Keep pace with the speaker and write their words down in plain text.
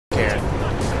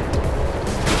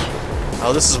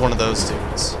Oh, this is one of those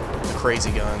dudes.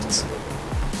 Crazy guns.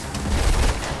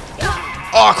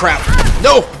 Oh crap!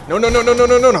 No! No, no, no, no, no,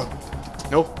 no, no, no!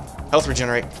 No. Health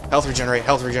regenerate. Health regenerate.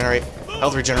 Health regenerate.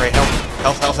 Health regenerate. Health.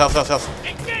 Health, health, health, health,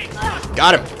 health.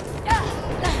 Got him!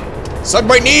 Suck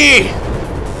my knee!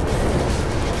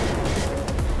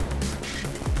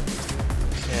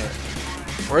 Okay.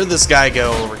 Where did this guy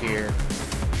go over here?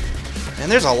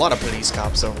 And there's a lot of police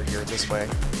cops over here this way.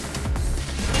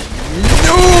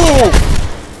 No!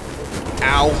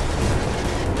 Ow.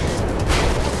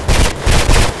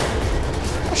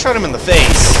 I shot him in the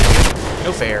face.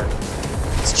 No fair.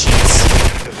 It's cheats.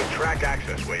 There's a track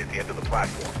access way at the end of the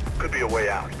platform. Could be a way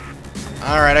out.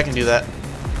 Alright, I can do that.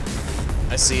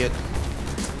 I see it.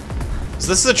 So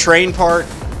this is the train part?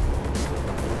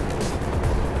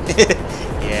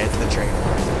 Yeah, it's the train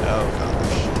part. Oh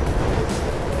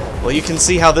gosh. Well, you can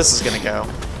see how this is gonna go.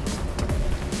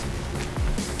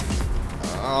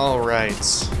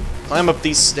 Alright. Climb up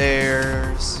these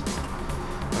stairs.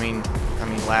 I mean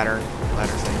ladder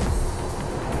thing.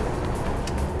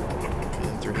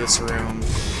 And through this room.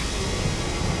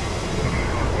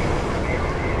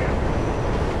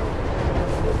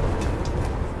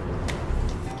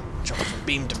 Jump from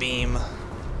beam to beam.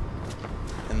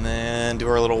 And then do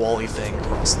our little Wally thing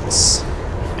across this.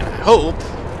 And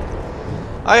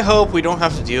I hope we don't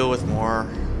have to deal with more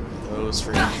of those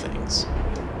freaking things.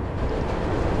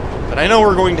 But I know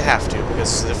we're going to have to,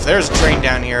 because if there's a train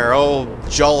down here, oh,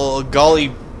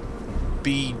 golly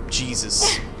be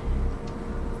Jesus.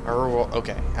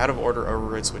 Okay, out of order,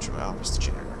 override switch from office to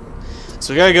janitor.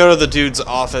 So we gotta go to the dude's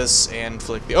office and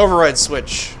flick the override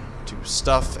switch to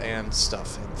stuff and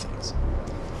things.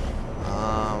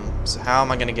 So how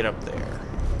am I gonna get up there?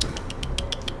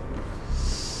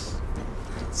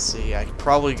 Let's see, I could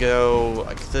probably go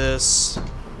like this.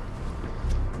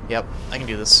 Yep, I can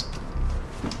do this.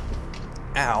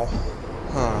 Ow.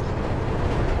 Huh.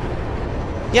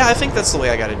 Yeah, I think that's the way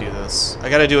I gotta do this. I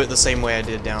gotta do it the same way I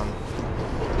did down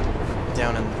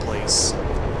in place.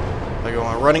 By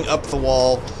going running up the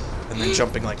wall and then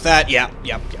jumping like that. Yep.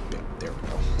 There we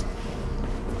go.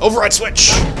 Override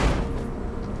switch!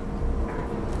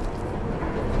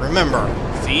 Remember,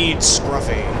 feed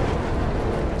Scruffy.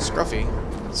 Scruffy?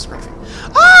 Scruffy.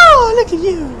 Oh, look at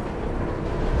you!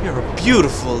 You're a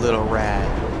beautiful little rat.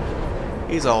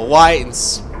 He's all white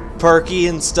and perky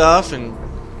and stuff, and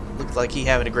looks like he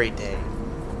having a great day.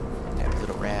 Happy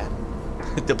little rat.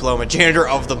 Diploma Janitor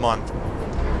of the Month.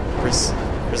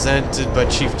 Presented by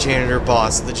Chief Janitor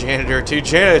Boss, the Janitor to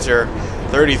Janitor,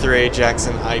 33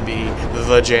 Jackson IB,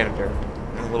 the Janitor.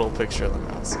 And a little picture of the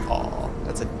mouse. Aw,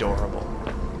 that's adorable.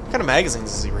 What kind of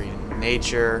magazines is he reading?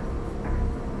 Nature.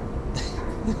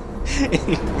 He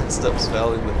messed up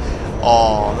spelling.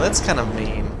 Aw, that's kind of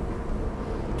mean.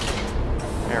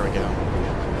 There we go.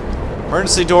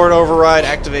 Emergency door to override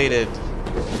activated.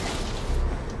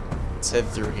 Let's head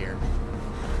through here.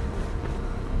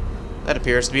 That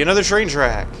appears to be another train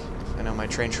track. If I know my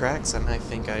train tracks, and I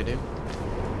think I do.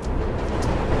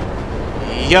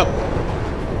 Yup.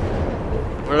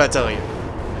 What did I tell you?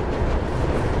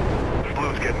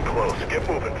 Blue's getting close. Get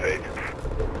moving, Faith.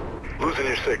 Losing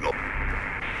your signal.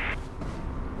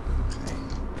 Okay.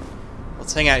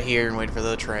 Let's hang out here and wait for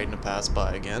the train to pass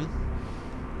by again.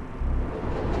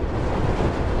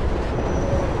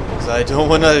 Because I don't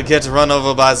want to get run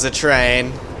over by the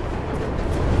train.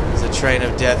 The train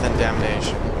of death and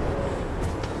damnation.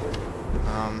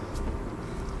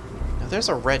 Now there's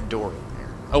a red door in there.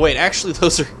 Oh wait, actually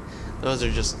those are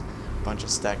just a bunch of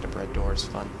stacked up red doors.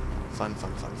 Fun.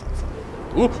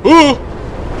 Ooh, ooh!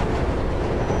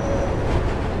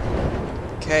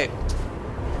 Okay.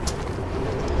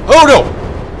 Oh no!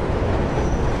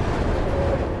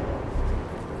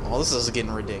 Well, this is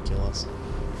getting ridiculous.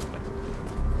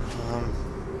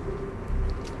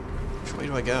 Which way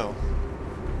do I go?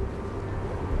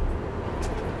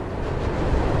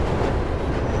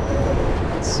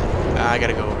 I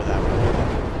gotta go over that way.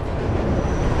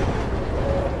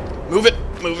 Move it!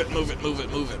 Move it! Move it! Move it!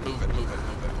 Move it! Move it! Move it!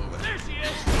 Move it! Move it! There she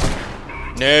is!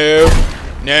 No!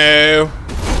 No!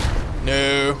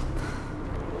 No! No!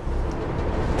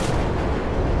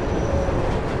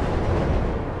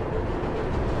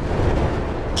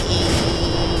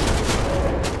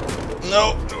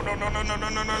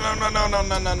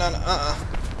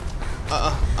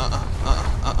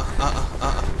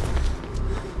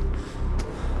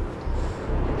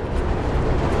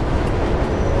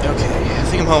 Okay, I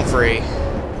think I'm home free.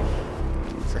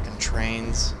 Frickin'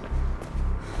 trains.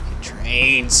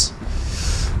 Trains.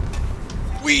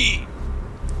 Whee!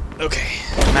 Okay,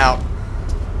 I'm out.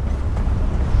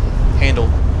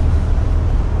 Handled.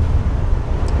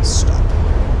 Stop.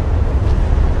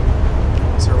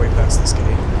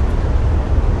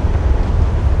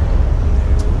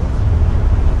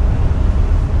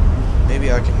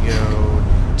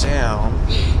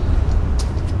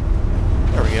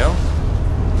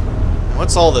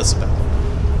 What's all this about?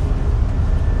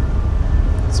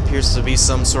 This appears to be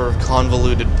some sort of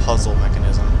convoluted puzzle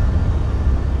mechanism.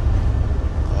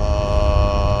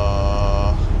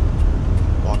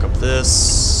 Walk up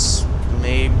this.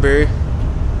 Maybe.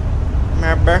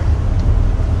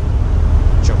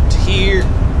 Jump to here.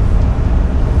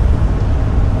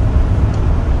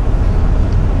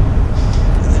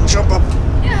 And then jump up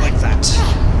like that.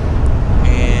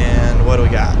 And what do we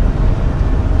got?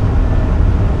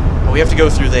 Oh, we have to go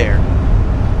through there.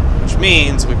 Which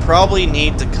means we probably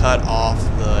need to cut off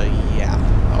the... Yeah.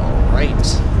 Alright.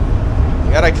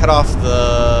 We gotta cut off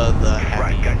the happy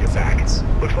Right, got your back. fans.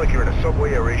 Looks like you're in a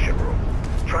subway aeration room.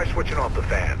 Try switching off the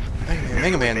fans.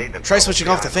 Mega Man, try switching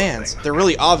off the fans. They're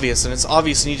really obvious, and it's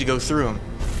obvious you need to go through them.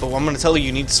 But I'm gonna tell you,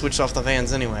 you need to switch off the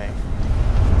fans anyway.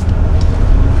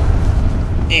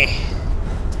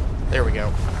 There we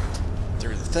go.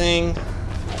 Through the thing,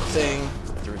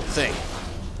 through the thing.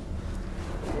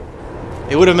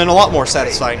 It would have been a lot more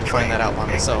satisfying to find that out by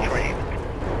myself.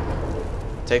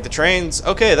 Take the trains?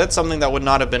 Okay, that's something that would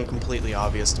not have been completely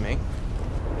obvious to me.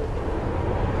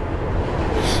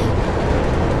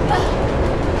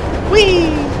 Whee!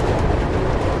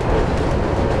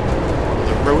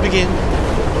 The road again.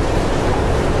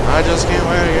 I just can't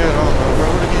wait to get on the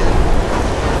road again.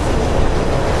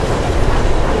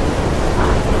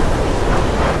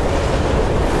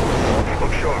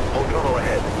 Look sharp. Old tunnel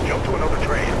ahead. Jump to another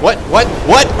train. What? What?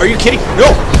 What? Are you kidding?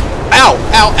 No! Ow!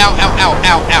 Ow! Ow! Ow! Ow!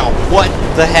 Ow! Ow! What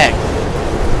the heck?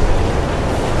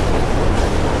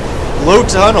 Low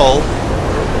tunnel?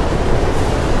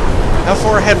 How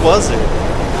far ahead was it?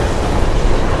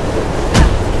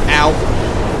 Ow.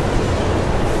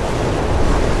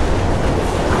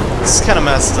 This is kind of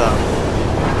messed up.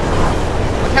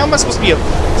 Like, how am I supposed to be able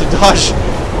to dodge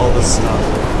all this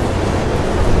stuff?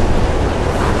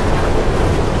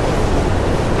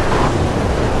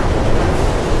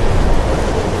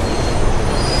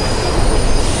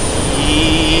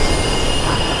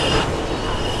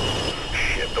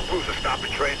 Shit, the blues are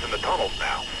stopping trains in the tunnels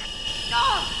now.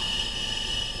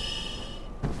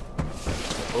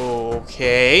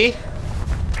 Okay.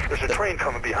 There's a train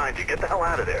coming behind you. Get the hell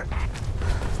out of there.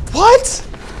 What?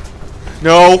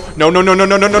 No. No, no, no, no,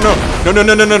 no, no, no, no. No, no,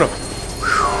 no, no, no, no.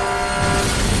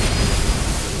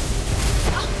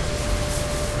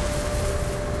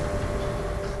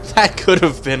 That could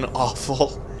have been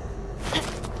awful.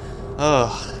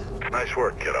 Ugh. Nice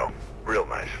work, kiddo. Real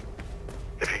nice.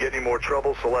 If you get any more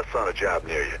trouble, Celeste's on a job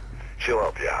near you. She'll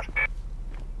help you out.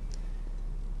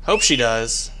 Hope she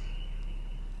does.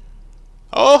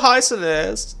 Oh, hi,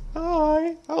 Celeste.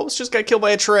 Hi. I almost just got killed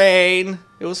by a train.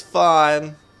 It was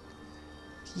fun.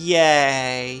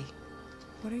 Yay.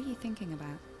 What are you thinking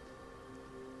about?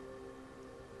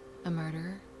 A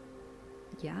murderer?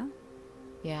 Yeah?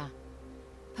 Yeah.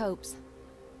 Pope's.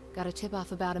 Got a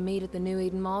tip-off about a meet at the New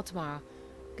Eden Mall tomorrow.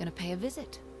 Gonna pay a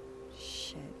visit.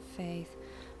 Shit, Faith.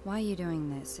 Why are you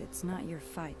doing this? It's not your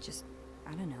fight. Just,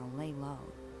 I don't know, lay low.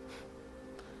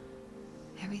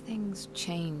 Everything's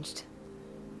changed.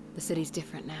 The city's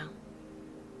different now.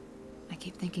 I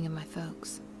keep thinking of my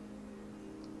folks.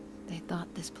 They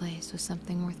thought this place was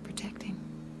something worth protecting.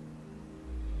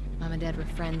 Mom and Dad were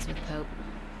friends with Pope.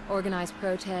 Organized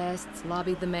protests,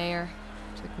 lobbied the mayor,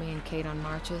 took me and Kate on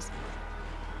marches.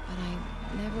 But I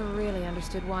never really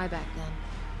understood why back then.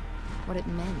 What it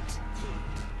meant.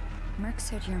 Merc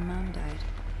said your mom died.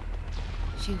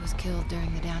 She was killed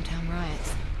during the downtown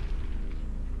riots.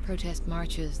 Protest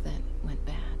marches that went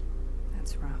bad.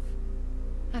 That's rough.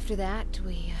 After that,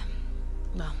 we,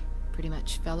 well, pretty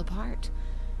much fell apart.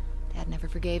 Dad never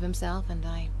forgave himself, and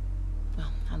I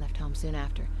left home soon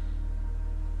after.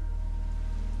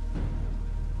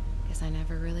 Guess I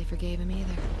never really forgave him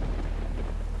either.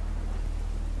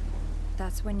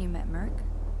 That's when you met Merc?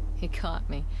 He caught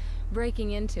me, breaking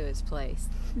into his place.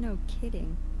 No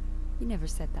kidding. You never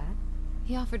said that.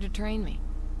 He offered to train me.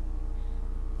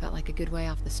 Felt like a good way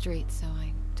off the streets, so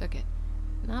I took it.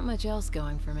 Not much else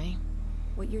going for me.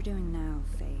 What you're doing now,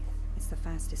 Faith, is the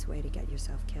fastest way to get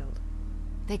yourself killed.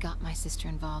 They got my sister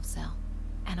involved, Sel,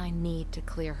 and I need to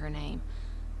clear her name.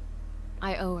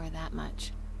 I owe her that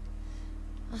much.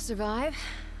 I'll survive.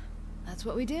 That's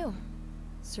what we do.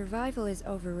 Survival is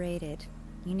overrated.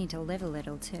 You need to live a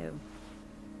little, too.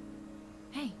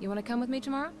 Hey, you want to come with me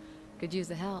tomorrow? Could use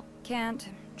the help. Can't.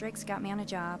 Drake's got me on a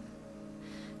job.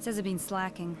 Says I've been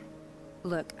slacking.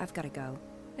 Look, I've gotta go.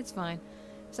 It's fine.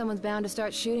 Someone's bound to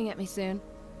start shooting at me soon.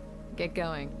 Get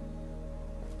going.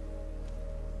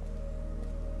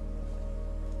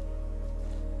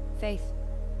 Faith.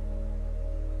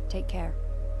 Take care.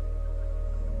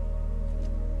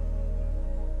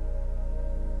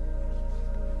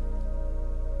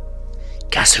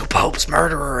 Guess who Pope's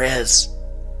murderer is?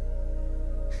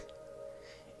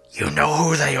 You know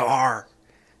who they are.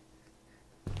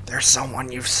 There's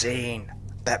someone you've seen.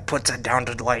 That puts it down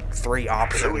to like 3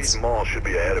 options. New Eden Mall should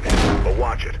be ahead of you, but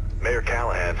watch it. Mayor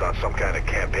Callahan's on some kind of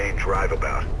campaign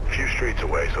drive-about. A few streets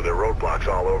away, so there are roadblocks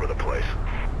all over the place.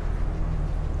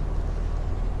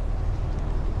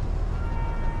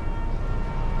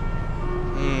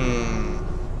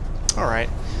 Alright.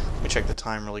 Let me check the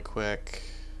time really quick.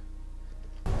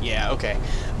 Yeah, okay.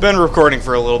 Been recording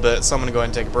for a little bit, so I'm gonna go ahead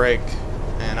and take a break.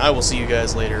 And I will see you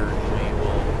guys later. We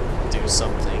will do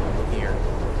something here.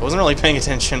 I wasn't really paying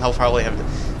attention. I'll probably have to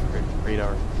read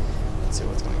our... Let's see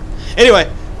what's going on.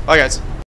 Anyway, bye guys.